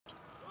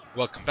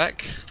Welcome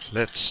back.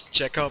 Let's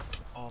check up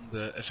on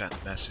the event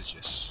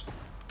messages.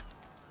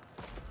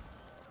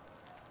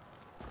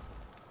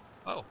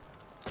 Oh,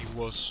 he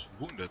was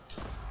wounded.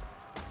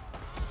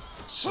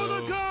 For the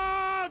So,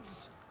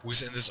 guards!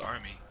 who's in this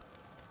army?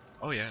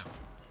 Oh yeah.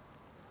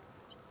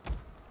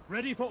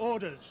 Ready for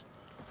orders.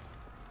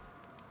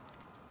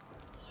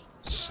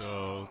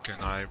 So, can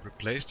I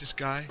replace this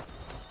guy?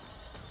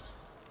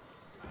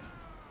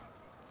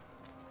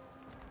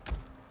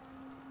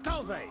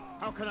 Talve,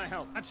 how can I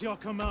help? At your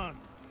command.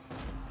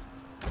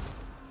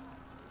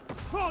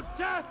 For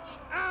death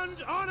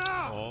and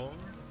honor! Or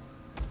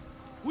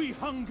We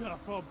hunger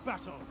for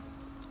battle.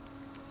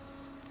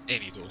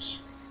 Enidos.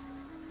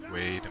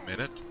 Wait a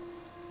minute.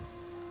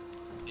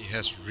 He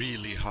has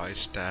really high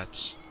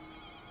stats.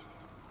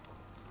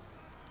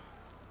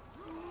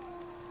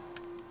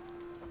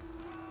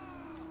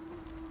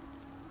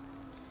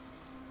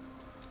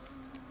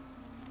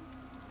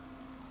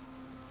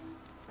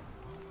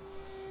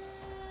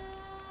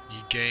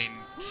 He gained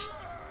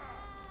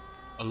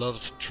a lot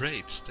of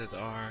traits that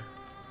are...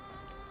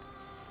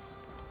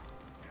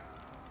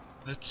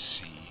 Let's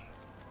see.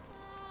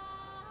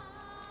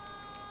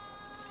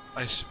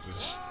 I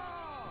suppose.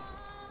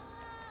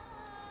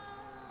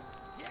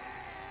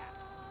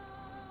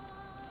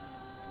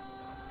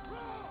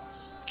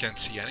 Can't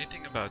see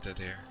anything about that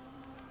here.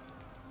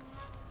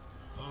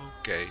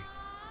 Okay.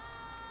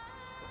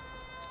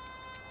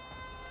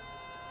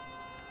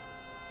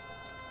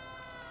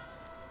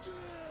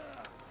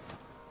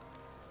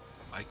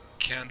 I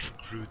can't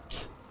recruit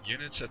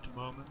units at the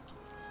moment.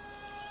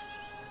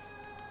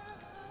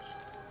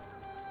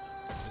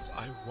 But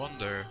I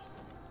wonder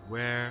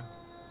where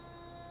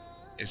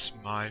is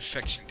my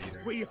faction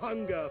leader? We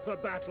hunger for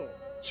battle.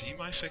 Is he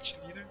my faction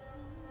leader?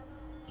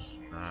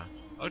 Nah.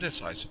 Oh,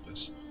 that's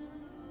Isopus.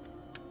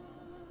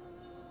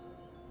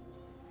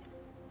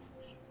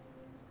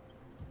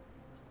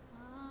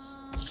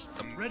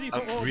 I'm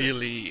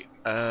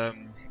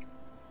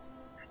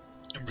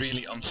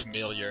really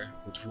unfamiliar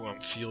with who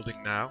I'm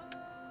fielding now.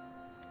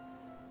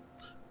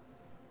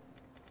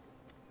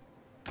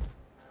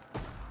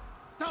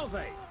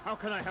 Talve, how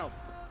can I help?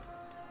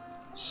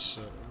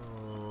 So,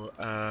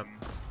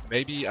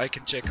 maybe I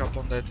can check up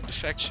on that in the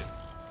faction.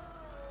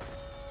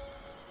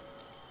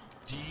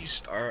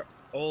 These are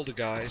all the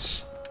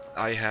guys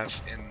I have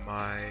in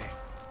my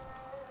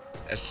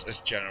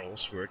as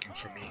generals working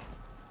for me.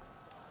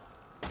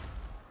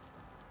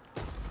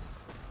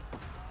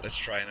 Let's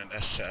try and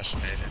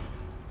assassinate him.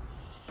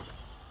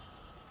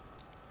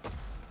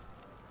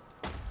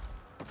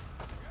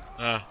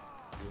 Ah,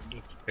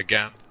 wounded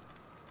again.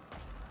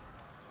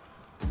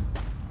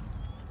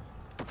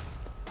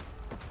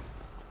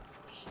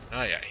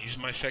 Ah yeah, he's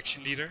my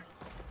faction leader.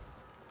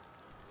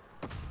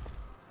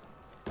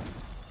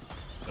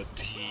 But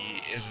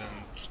he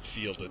isn't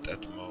fielded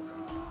at the moment.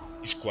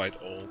 He's quite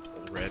old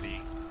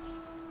already.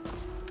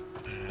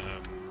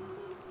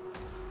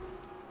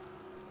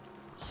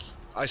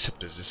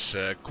 Isopus is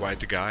quite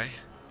the guy.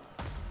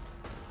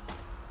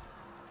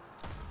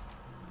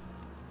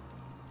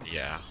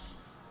 Yeah,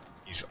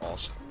 he's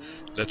awesome.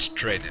 Let's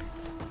train him.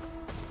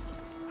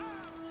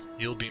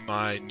 He'll be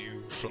my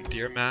new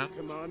frontier man.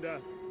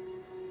 Commander.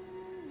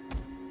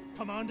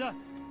 Commander?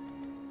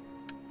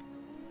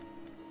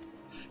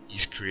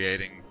 He's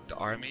creating the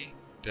army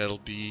that'll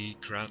be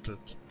granted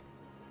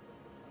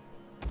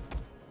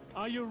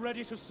Are you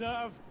ready to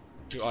serve?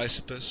 to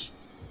Isopus.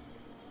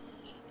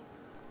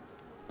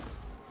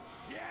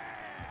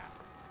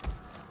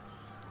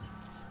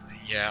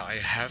 Yeah, I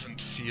haven't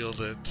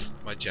fielded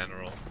my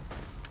general.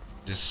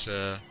 This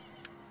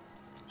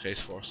race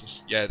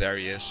forces. Yeah, there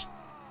he is.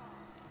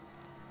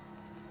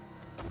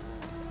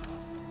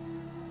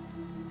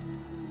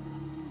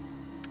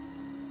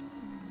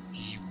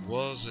 He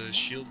was a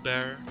shield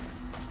bearer,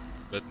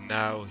 but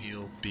now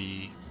he'll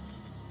be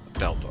a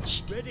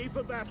Belbust. Ready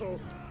for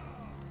battle.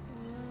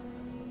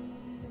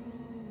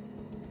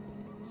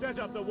 Set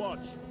up the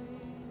watch.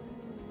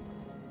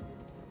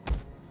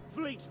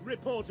 Fleet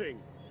reporting.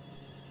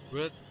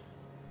 What?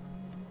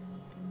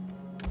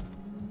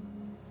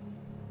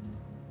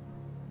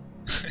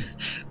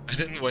 I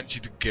didn't want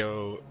you to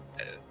go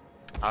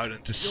out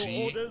into sea.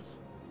 Your orders?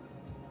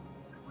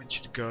 I want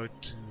you to go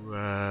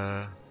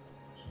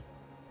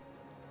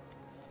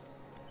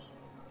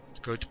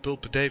to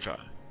Pulpadeva.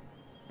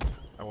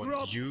 I want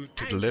Drop you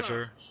to anchor.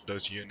 deliver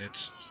those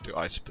units to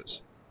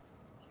Isopus.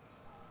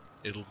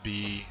 It'll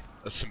be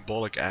a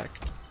symbolic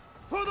act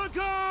For the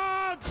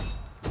gods!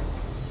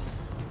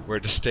 where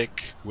the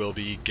stick will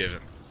be given.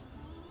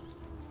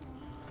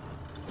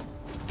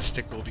 The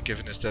stick will be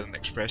given instead of an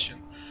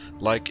expression,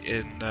 like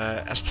in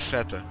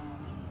estafette,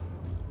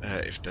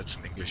 if that's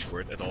an English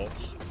word at all,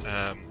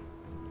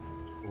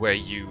 where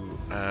you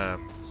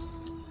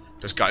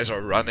those guys are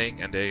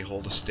running and they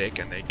hold a stick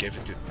and they give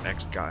it to the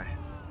next guy.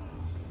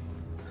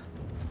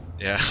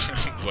 Yeah,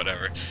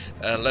 whatever.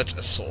 Let's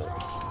assault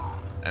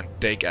and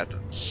take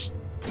Athens.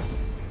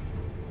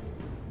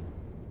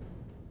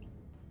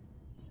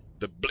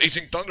 The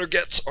blazing thunder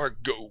gets our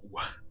go.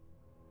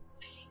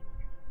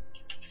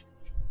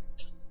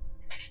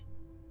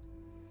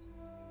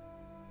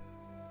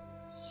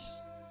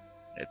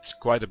 It's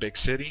quite a big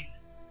city.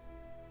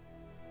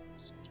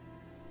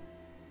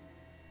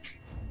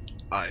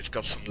 I've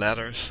got some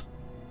ladders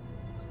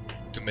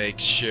to make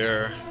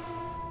sure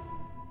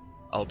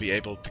I'll be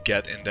able to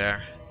get in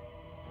there.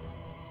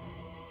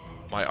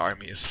 My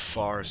army is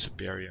far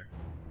superior.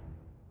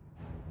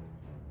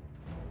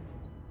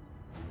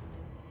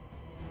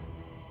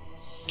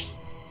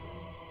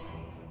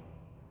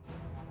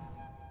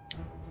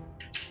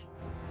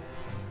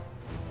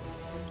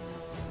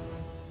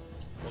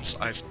 Once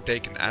I've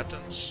taken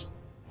Athens,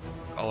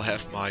 I'll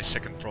have my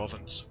second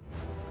province.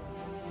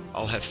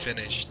 I'll have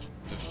finished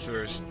the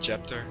first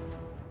chapter.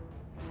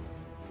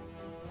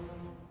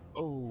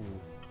 Oh,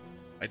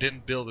 I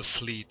didn't build a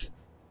fleet,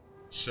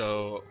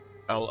 so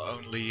I'll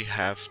only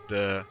have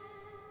the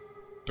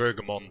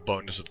Pergamon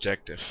bonus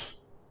objective.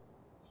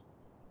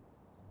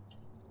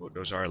 Oh,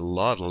 those are a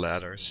lot of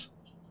ladders.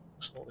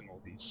 Who's holding all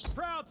these?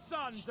 Proud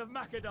sons of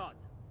Macedon! Are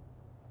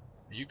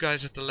you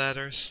guys at the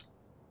ladders?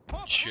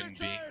 Shouldn't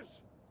be.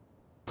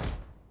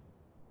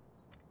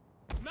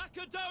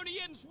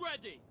 Macedonians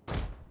ready!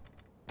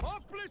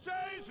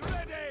 Hoplites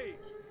ready!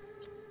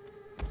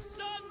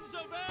 Sons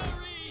of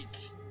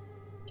Ares!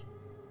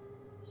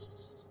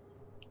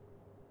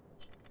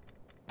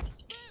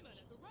 Spearmen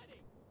at the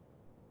ready!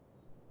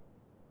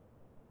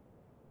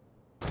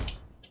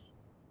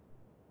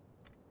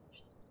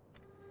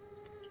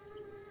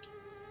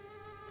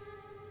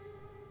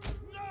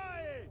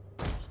 Nay!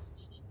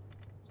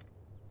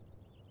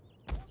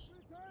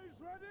 Hoplites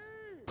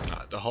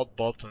ready! The hot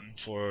button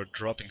for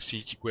dropping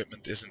siege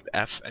equipment isn't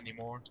F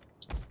anymore.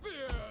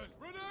 Spears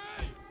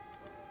ready!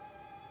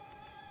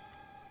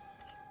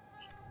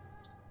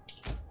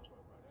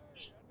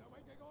 And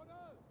awaiting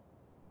orders!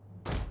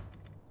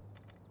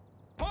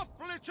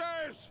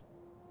 Hoplites!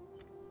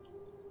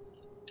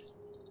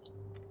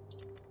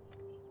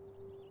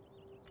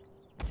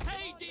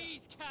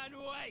 Hades can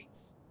wait!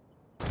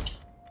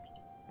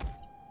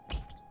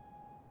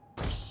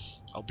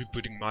 I'll be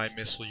putting my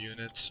missile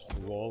units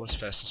on the wall as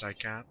fast as I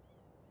can.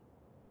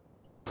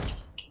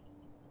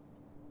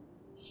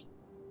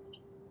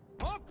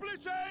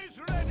 Hoplites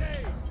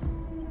ready!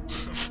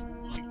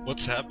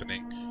 What's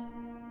happening?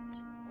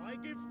 I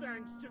give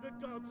thanks to the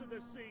gods of the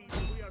seas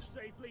that we are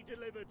safely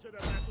delivered to the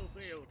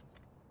battlefield.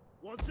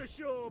 Once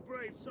ashore,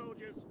 brave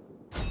soldiers.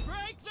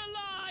 Break the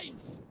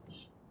lines!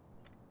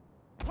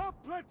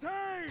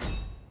 Hoplites!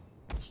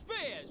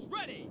 Spears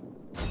ready!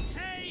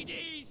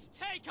 Hades,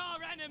 take our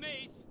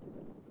enemies!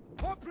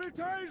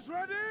 Hoplites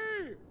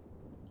ready!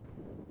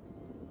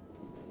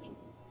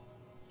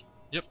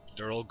 Yep,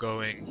 they're all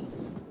going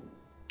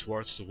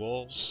towards the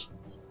walls.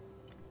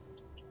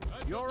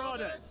 Your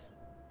orders!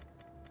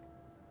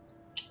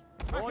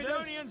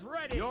 Macedonians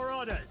ready! Your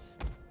orders!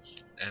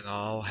 And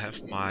I'll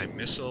have my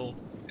missile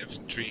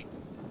infantry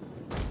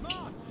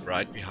March!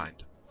 right behind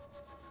them.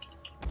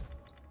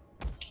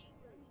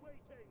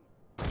 Waiting.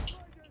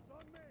 Riders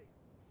on me.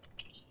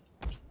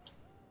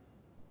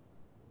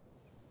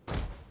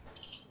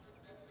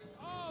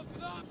 Of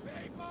the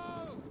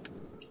people!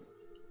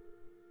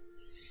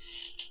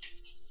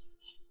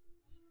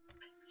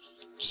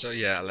 So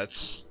yeah,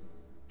 let's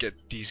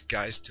get these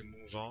guys to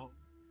move on.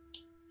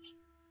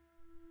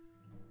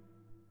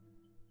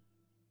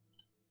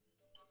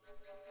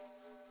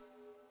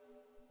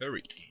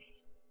 Hurry.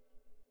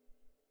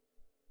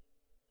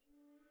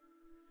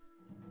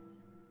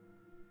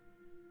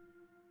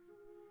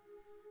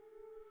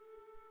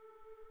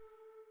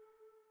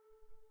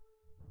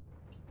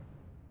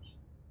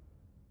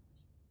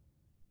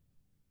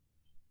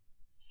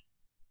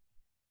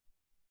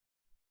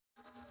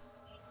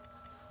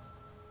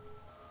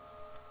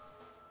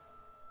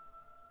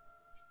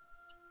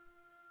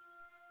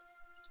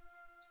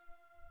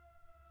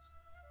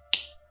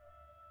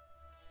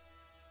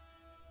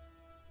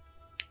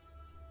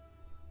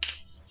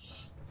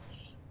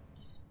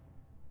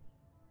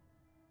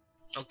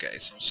 Okay,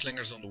 some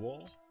slingers on the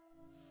wall.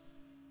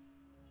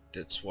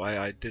 That's why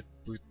I did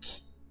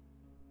put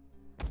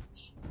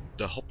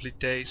the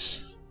hoplites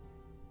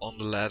on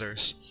the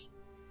ladders.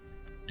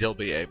 They'll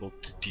be able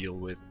to deal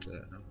with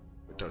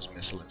those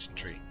missile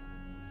infantry.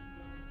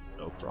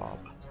 No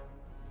problem.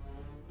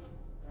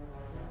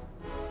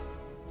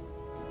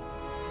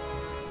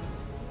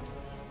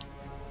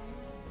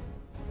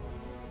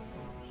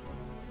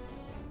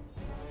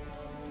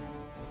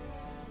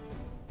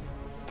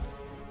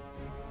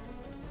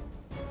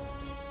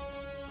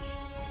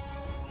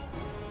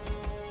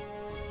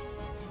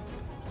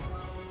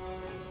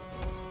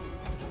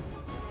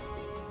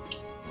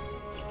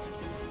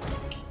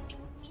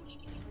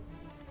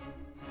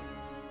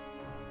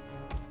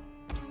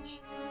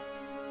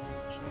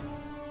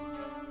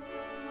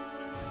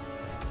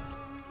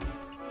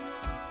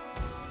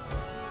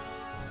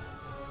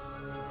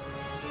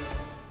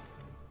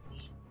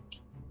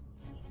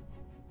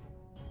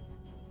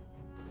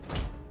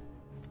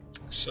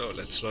 So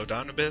let's slow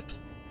down a bit,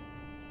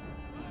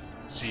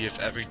 see if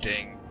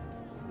everything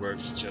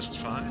works just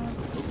fine.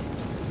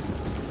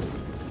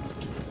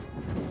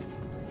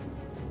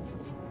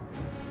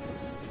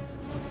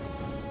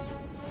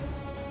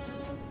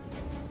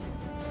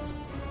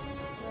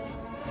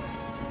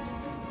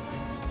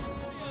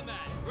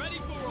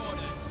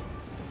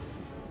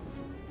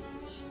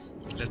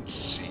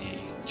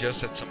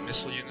 just had some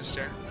missile units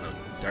there. Oh,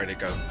 there they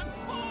go.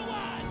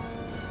 Forward!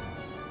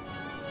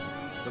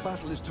 The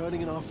battle is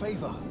turning in our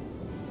favor.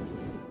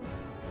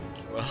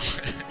 Well,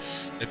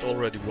 it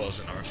already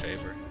was in our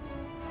favor.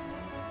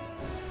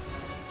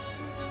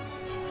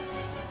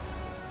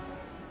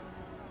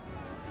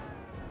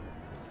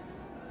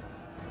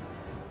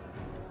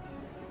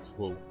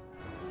 Whoa.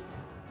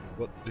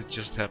 What did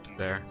just happen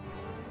there?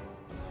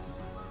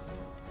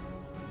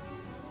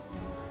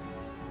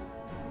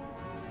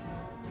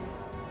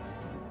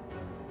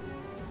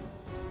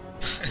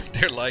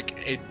 They're like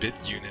 8-bit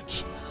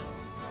units.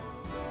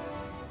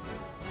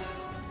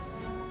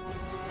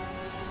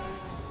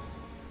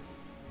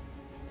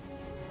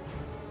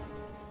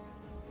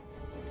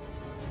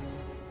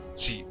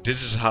 See,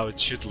 this is how it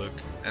should look,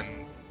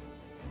 and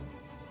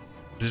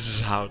this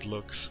is how it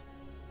looks.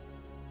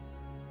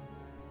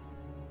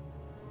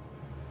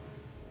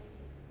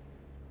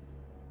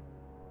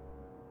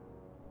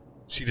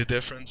 See the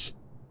difference?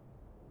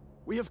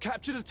 We have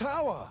captured a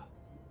tower.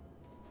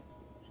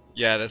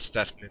 Yeah, that's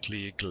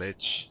definitely a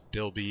glitch.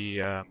 They'll be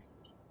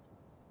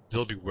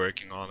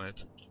working on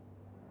it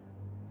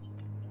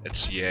at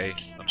CA,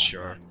 I'm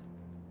sure.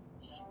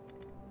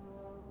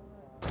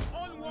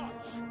 On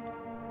watch!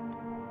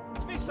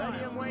 Missile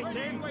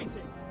waiting!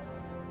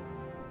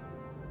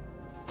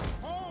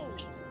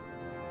 Hold!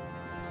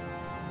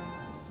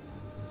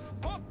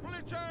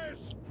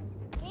 Hoplites!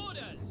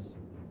 Orders!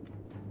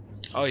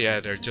 Oh yeah,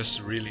 they're just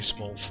a really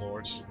small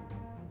force.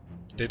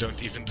 They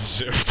don't even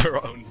deserve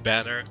their own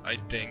banner, I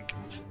think.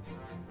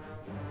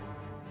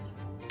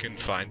 You can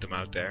find them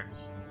out there.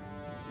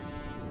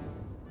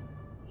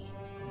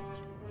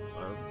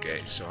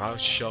 Okay, so how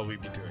shall we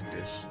be doing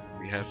this?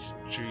 We have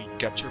 3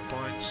 capture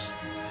points.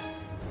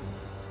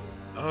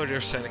 Oh,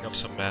 they're sending up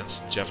some men,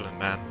 some javelin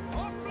men.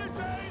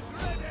 Hoplites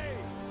ready!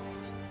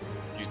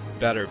 You'd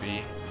better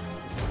be.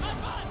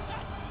 Advance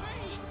at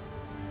speed!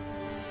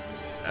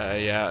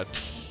 Yeah,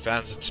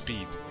 advance at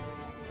speed.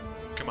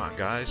 Come on,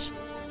 guys.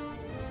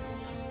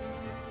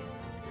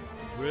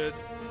 Red.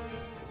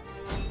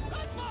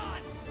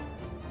 Advance!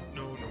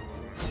 No.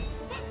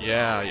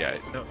 Yeah,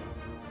 no.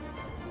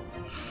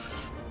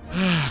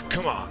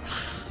 Come on.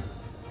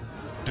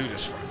 Do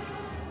this for me.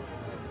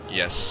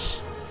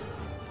 Yes.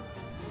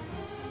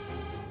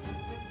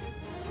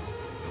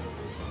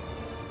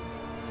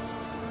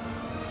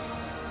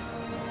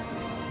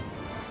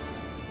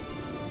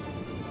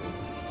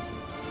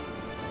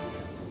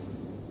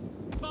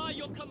 By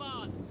your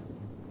command!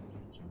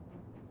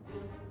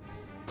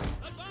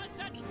 Advance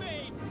at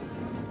speed!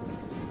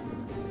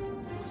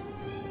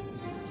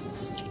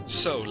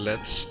 So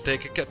let's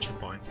take a capture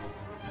point.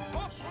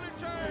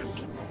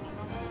 Hoplites!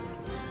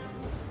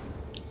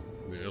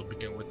 We'll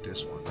begin with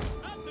this one.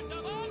 At the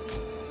double!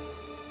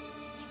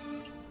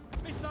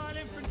 Missile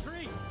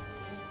infantry!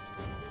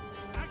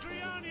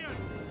 Agrianian!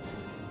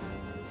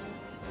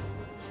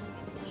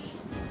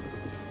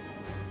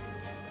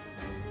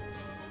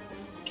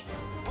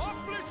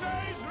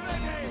 Hoplites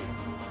ready!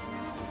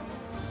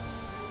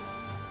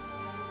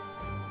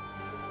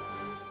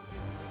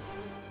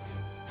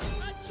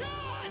 A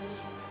charge!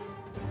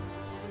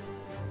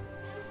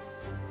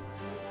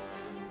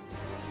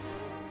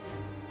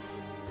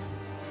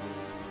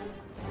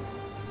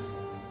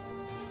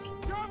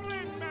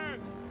 Javelin men!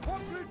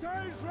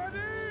 Hoplites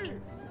ready!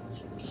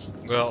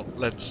 Well,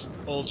 let's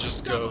all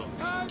just go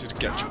to the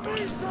capture point.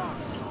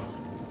 Amisos!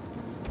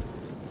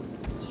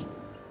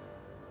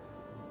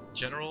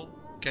 General,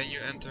 can you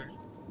enter?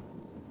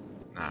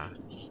 Nah,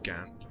 you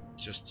can't.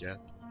 Just yet.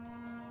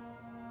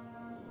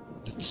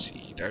 Let's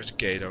see, there's a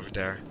gate over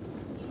there.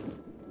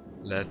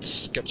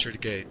 Let's capture the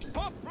gate.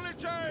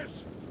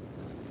 Hoplites!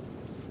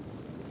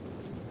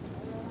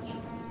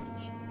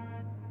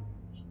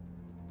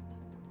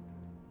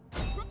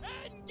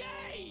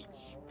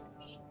 Engage!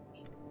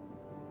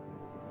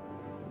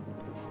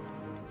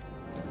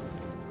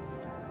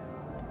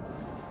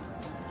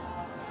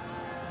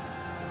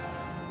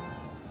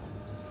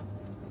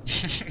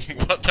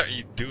 What are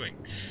you doing?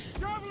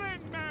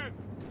 Javelin men!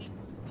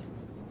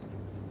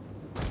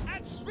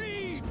 At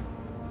speed!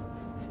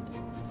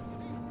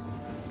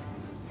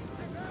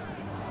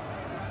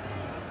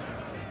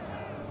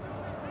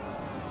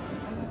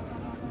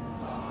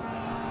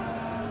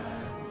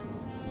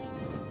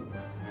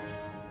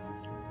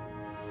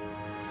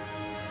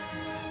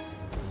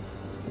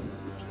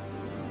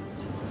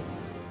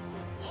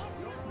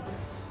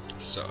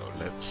 So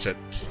let's set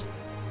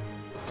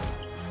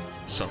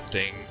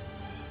something.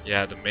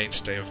 Yeah, the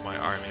mainstay of my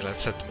army.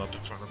 Let's set them up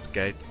in front of the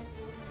gate.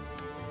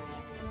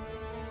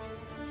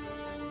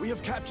 We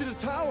have captured a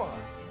tower.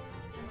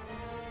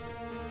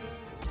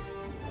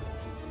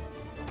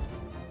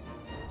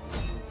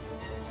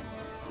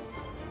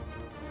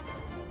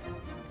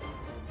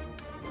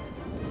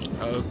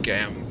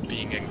 Okay, I'm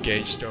being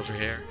engaged over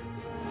here.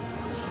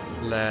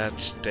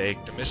 Let's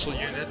take the missile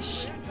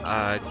units.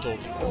 I told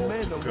them The all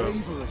men to are go.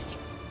 wavering.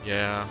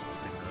 Yeah,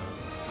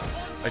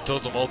 I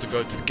told them all to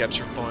go to the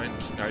capture point.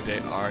 Now they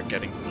are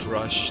getting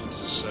crushed,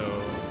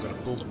 so I'm gonna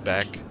pull them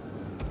back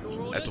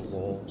Your at the orders?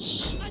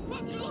 walls. And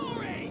for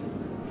glory!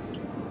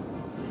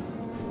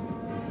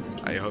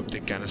 I hope they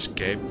can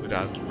escape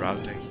without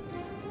routing.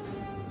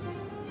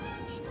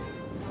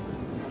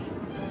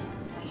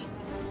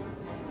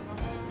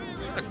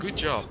 Good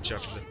job,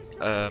 Javelin.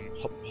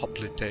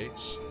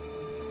 Hoplites.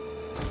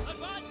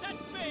 Advance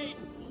at speed.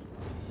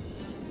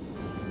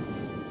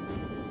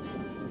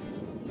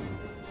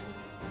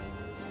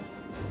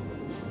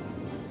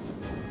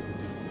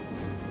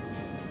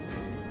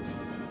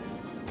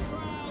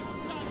 Proud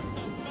sons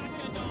of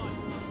Macedon.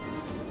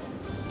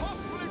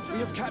 We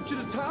have captured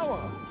a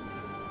tower.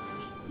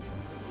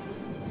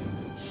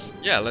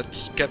 Yeah,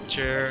 let's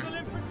capture Vessel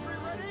infantry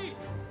ready.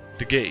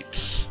 the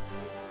gates.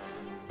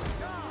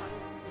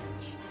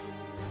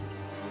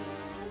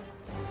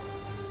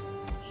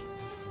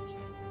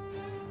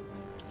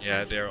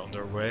 Yeah, they're on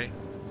their way.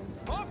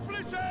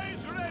 Hoplites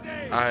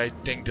ready. I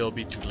think they'll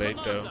be too late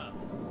though.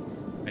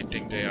 I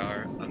think they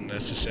are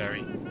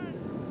unnecessary.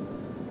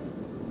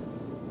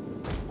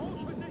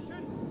 Hold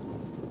position.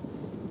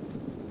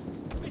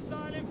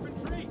 Missile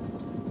infantry.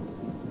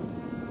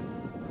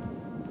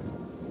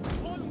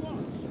 On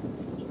watch.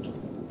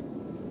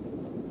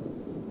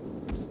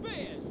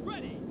 Spears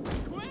ready.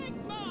 Quick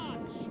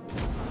march.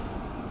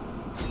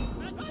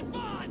 And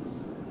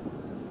advance.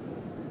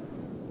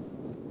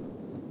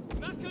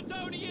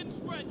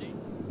 Macedonians ready.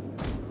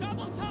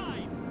 Double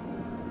time.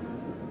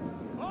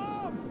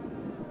 Up!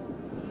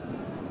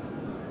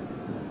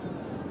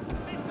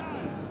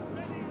 Missiles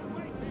ready and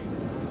waiting.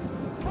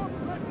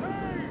 Hoplites!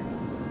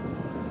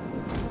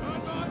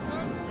 Advance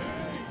at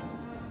speed.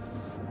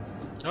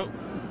 Oh,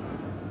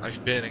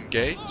 I've been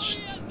engaged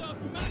Warriors of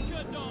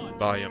Macedon.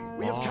 by a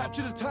We have mob.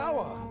 captured a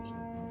tower.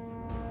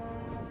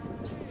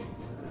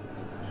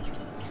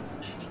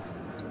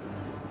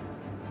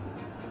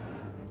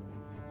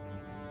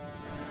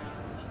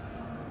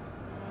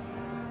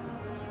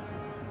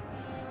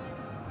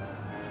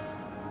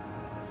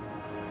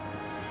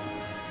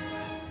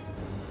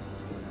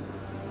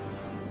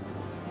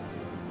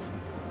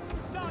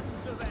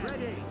 Sons of Athens.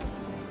 Ready.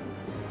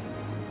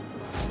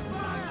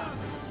 Fire!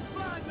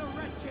 Burn the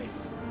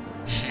wretches.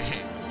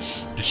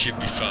 This should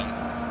be fun.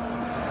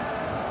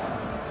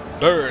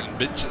 Burn,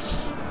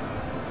 bitches!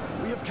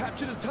 We have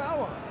captured a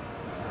tower.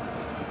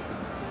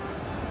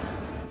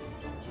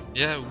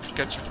 Yeah, we've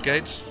captured the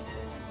gates.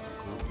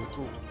 Cool, cool,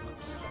 cool.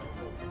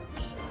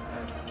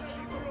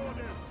 Ready for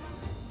orders.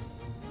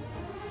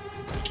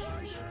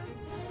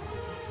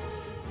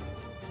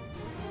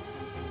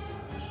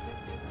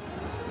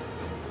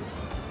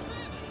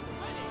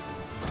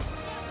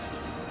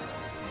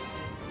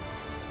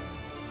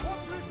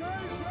 Hoplites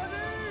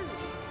ready.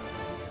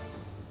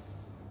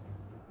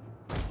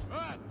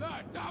 At the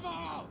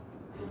double.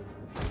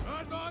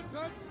 Advance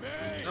at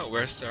speed. Oh,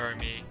 where's the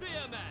army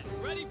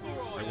Spearman ready for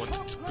I orders.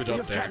 wanted to put We up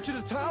have there? captured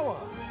a tower.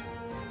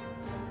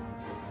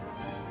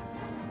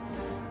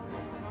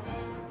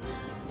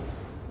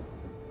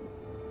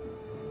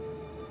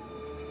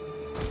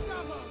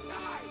 Double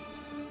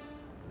time.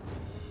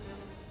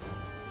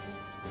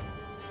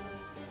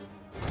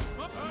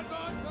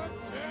 Advance at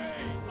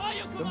speed. By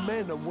your The command.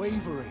 men are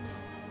wavering.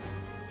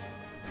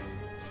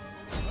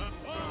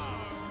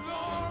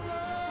 Glory.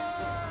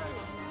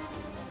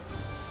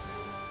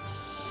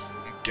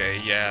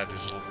 Okay, yeah,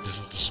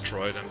 this'll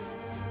destroy them.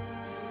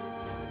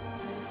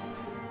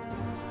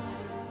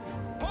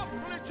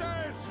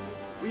 Hoplites.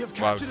 We have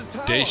Wow, captured a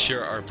tower. they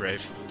sure are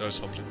brave, those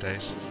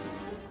hoplites.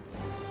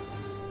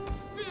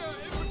 Spear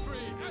infantry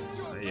at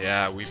your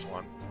Yeah, we've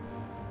won.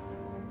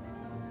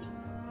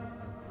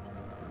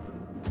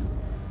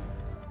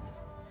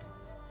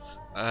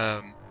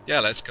 Yeah,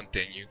 let's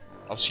continue.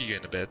 I'll see you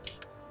in a bit.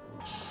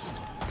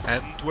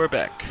 And we're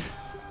back.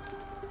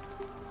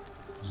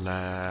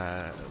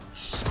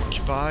 Let's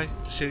occupy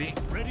the city.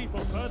 Ready for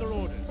further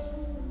orders.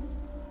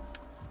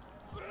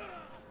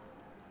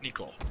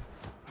 Nicole.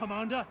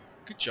 Commander,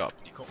 Good job,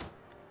 Nicole.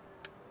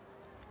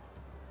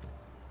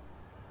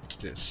 What's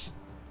this?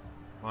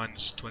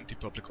 Minus 20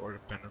 public order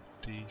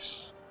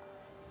penalties.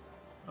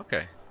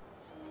 Okay.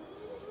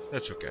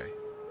 That's okay.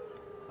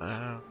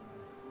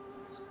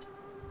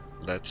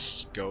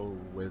 Let's go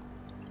with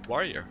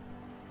Warrior.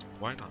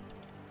 Why not?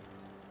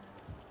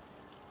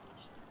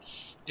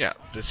 Yeah,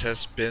 this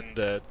has been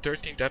the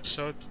 13th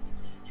episode,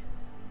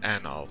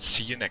 and I'll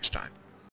see you next time.